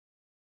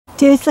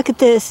Dudes, look at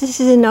this. This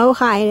is in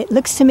Ojai, and it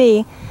looks to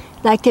me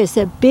like there's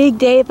a big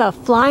deva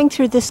flying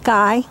through the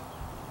sky.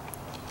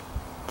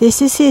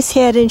 This is his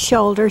head and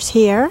shoulders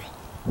here.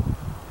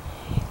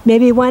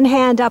 Maybe one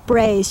hand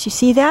upraised. You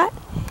see that?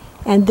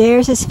 And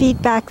there's his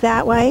feet back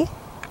that way.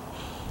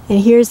 And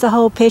here's the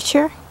whole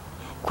picture.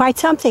 Quite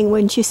something,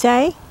 wouldn't you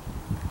say?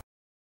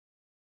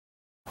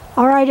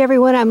 All right,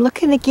 everyone, I'm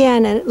looking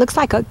again, and it looks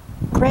like a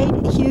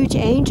great, huge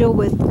angel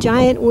with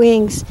giant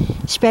wings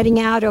spreading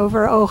out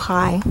over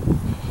Ojai.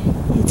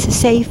 It's a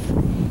safe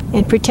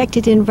and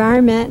protected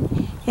environment,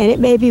 and it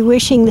may be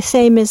wishing the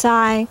same as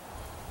I,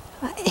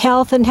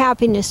 health and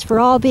happiness for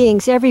all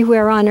beings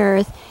everywhere on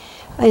earth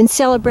in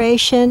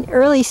celebration,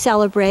 early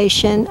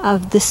celebration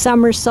of the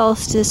summer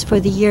solstice for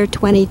the year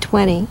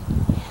 2020.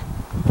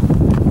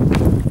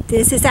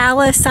 This is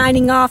Alice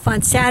signing off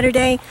on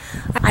Saturday.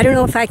 I don't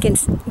know if I can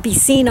be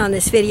seen on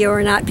this video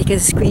or not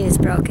because the screen is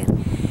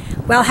broken.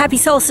 Well, happy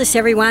solstice,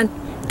 everyone.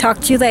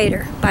 Talk to you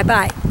later.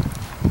 Bye-bye.